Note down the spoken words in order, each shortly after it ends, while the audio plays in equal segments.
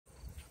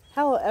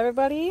Hello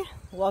everybody,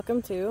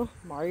 welcome to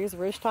Marty's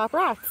Ridgetop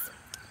Rocks,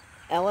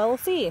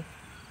 LLC.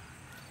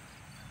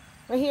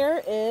 Right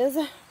here is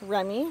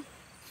Remy,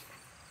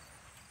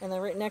 and then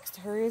right next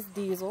to her is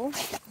Diesel.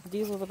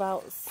 Diesel's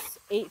about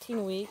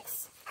 18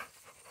 weeks.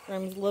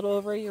 Remy's a little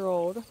over a year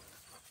old.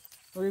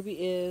 Ruby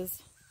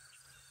is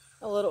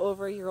a little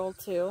over a year old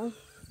too.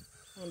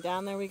 And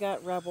down there we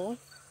got Rebel.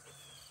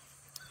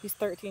 He's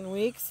 13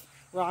 weeks.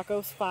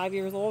 Rocco's 5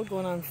 years old,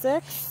 going on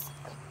 6.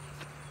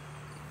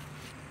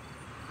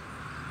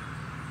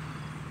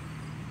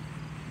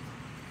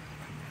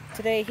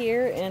 Today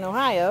here in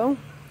Ohio,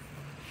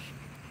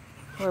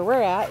 where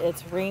we're at,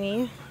 it's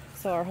rainy,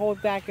 so our whole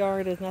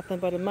backyard is nothing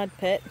but a mud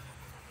pit.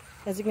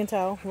 As you can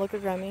tell, look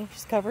at Remy,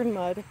 she's covered in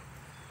mud.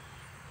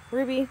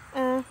 Ruby,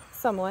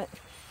 somewhat.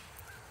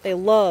 They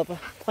love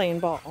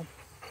playing ball.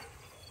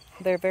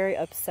 They're very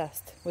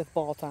obsessed with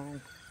ball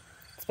time,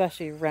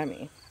 especially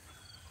Remy.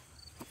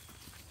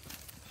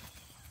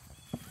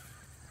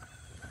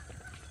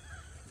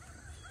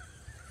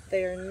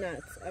 They are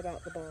nuts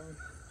about the ball.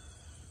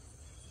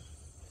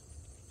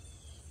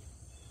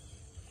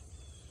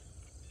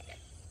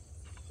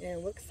 And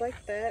it looks like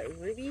that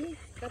Ruby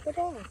got the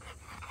ball.